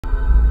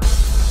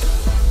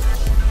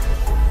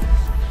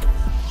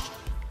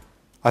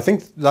I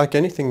think, like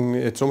anything,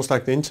 it's almost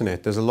like the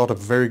internet. There's a lot of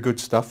very good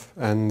stuff,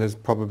 and there's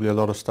probably a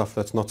lot of stuff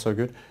that's not so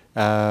good.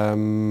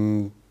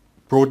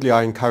 Broadly,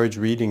 I encourage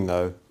reading,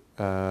 though,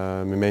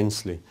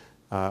 immensely.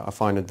 I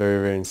find it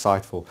very, very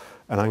insightful.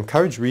 And I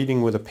encourage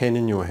reading with a pen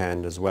in your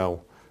hand as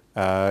well.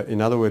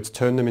 In other words,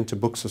 turn them into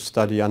books of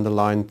study,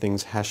 underline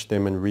things, hash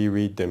them, and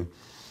reread them.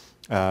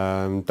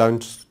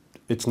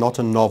 It's not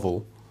a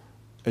novel.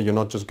 You're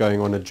not just going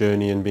on a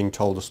journey and being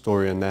told a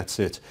story and that's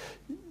it.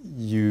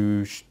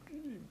 You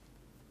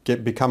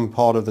become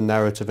part of the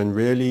narrative and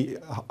really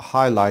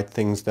highlight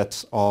things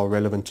that are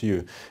relevant to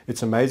you.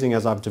 It's amazing,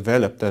 as I've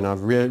developed and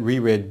I've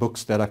reread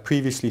books that I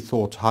previously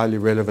thought highly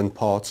relevant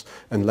parts,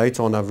 and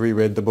later on I've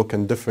reread the book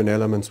and different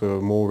elements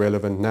were more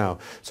relevant now.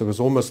 So it was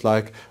almost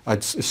like I'd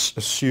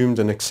assumed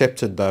and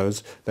accepted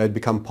those. They'd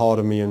become part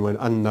of me and were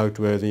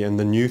unnoteworthy, and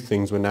the new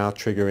things were now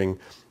triggering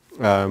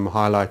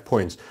highlight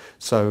points.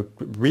 So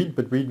read,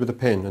 but read with a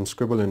pen and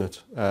scribble in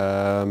it.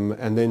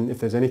 And then if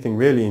there's anything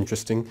really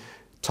interesting,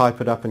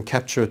 type it up and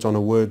capture it on a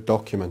Word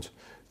document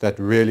that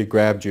really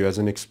grabbed you as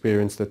an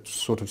experience that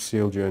sort of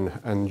sealed you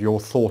and your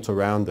thought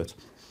around it.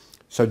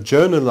 So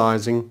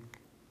journalizing,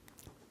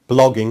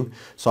 blogging,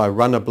 so I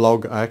run a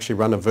blog, I actually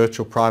run a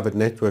virtual private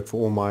network for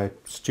all my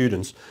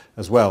students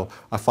as well.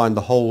 I find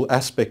the whole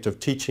aspect of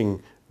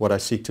teaching what I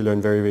seek to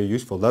learn very, very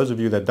useful. Those of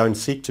you that don't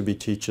seek to be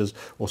teachers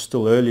or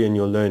still early in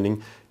your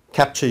learning,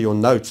 capture your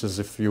notes as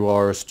if you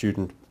are a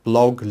student.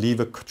 Blog,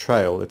 leave a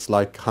trail. It's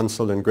like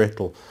Hansel and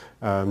Gretel.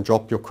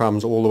 Drop your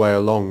crumbs all the way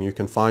along. You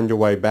can find your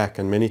way back,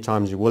 and many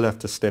times you will have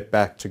to step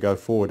back to go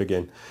forward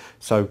again.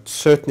 So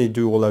certainly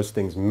do all those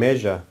things.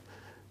 Measure.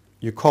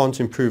 You can't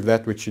improve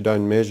that which you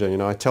don't measure. You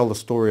know, I tell the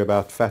story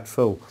about Fat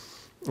Phil,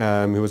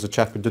 who was a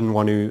chap who didn't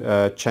want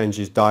to change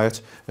his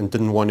diet and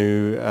didn't want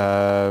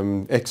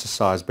to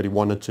exercise, but he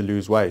wanted to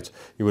lose weight.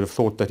 You would have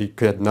thought that he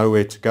had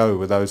nowhere to go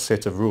with those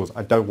set of rules.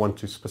 I don't want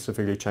to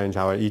specifically change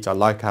how I eat. I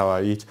like how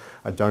I eat.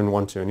 I don't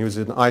want to. And he was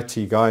an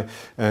IT guy,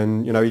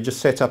 and you know, he just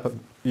set up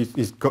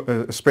he's got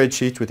a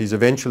spreadsheet with his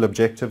eventual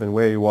objective and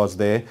where he was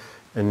there.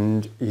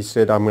 And he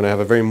said, I'm going to have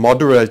a very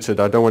moderated,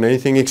 I don't want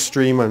anything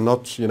extreme, I'm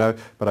not, you know,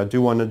 but I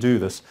do want to do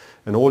this.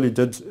 And all he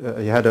did,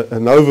 he had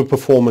an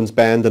overperformance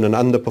band and an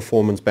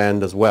underperformance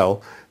band as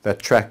well that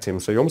tracked him.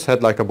 So he almost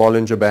had like a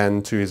Bollinger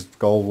Band to his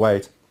goal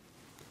weight.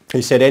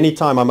 He said,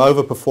 anytime I'm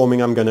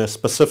overperforming, I'm going to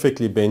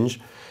specifically binge.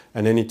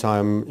 And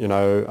anytime, you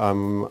know,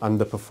 I'm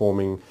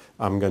underperforming,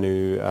 I'm going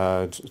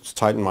to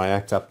tighten my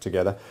act up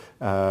together.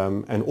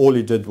 And all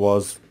he did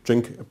was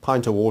drink a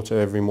pint of water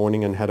every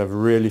morning and had a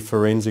really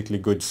forensically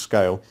good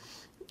scale.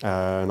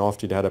 And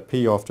after he'd had a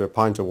pee, after a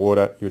pint of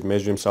water, he would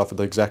measure himself at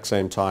the exact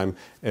same time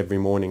every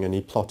morning, and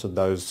he plotted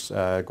those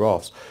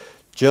graphs.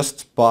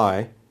 Just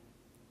by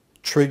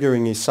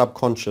triggering his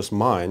subconscious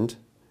mind,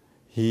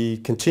 he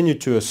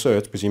continued to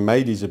assert, because he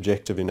made his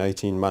objective in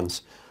 18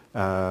 months,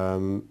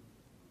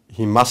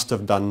 he must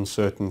have done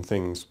certain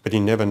things, but he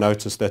never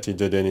noticed that he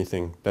did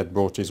anything that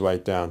brought his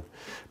weight down.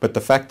 But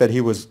the fact that he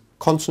was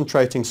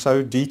concentrating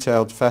so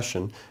detailed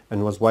fashion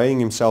and was weighing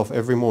himself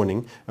every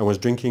morning and was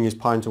drinking his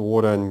pint of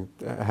water and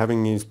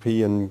having his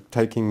pee and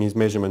taking his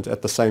measurement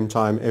at the same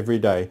time every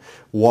day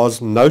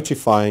was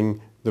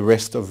notifying the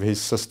rest of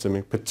his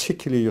system,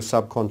 particularly your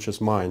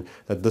subconscious mind,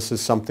 that this is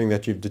something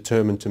that you've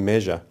determined to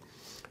measure.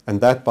 And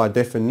that, by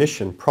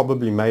definition,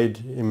 probably made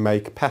him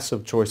make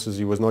passive choices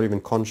he was not even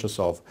conscious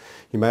of.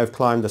 He may have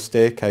climbed a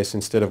staircase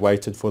instead of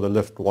waited for the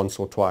lift once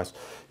or twice.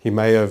 He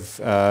may have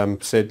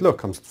said,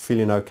 look, I'm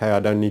feeling okay, I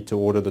don't need to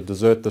order the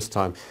dessert this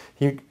time.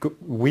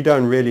 We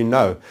don't really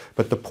know.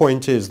 But the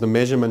point is, the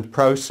measurement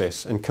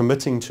process and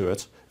committing to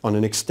it on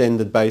an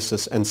extended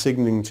basis and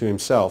signaling to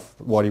himself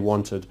what he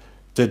wanted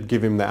did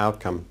give him the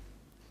outcome.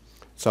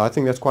 So I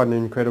think that's quite an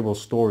incredible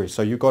story.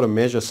 So you've got to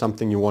measure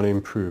something you want to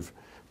improve,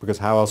 because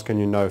how else can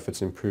you know if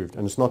it's improved?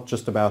 And it's not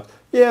just about,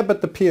 yeah,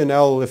 but the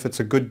P&L, if it's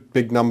a good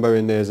big number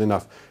in there, is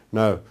enough.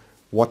 No,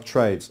 what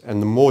trades?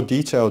 And the more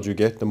detailed you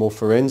get, the more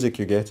forensic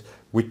you get,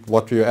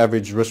 what are your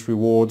average risk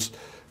rewards,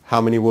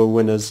 how many were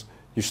winners,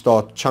 you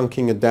start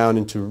chunking it down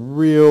into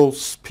real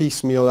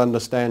piecemeal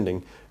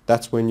understanding.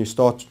 That's when you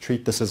start to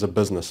treat this as a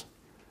business.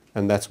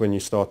 And that's when you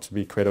start to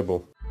be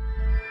credible.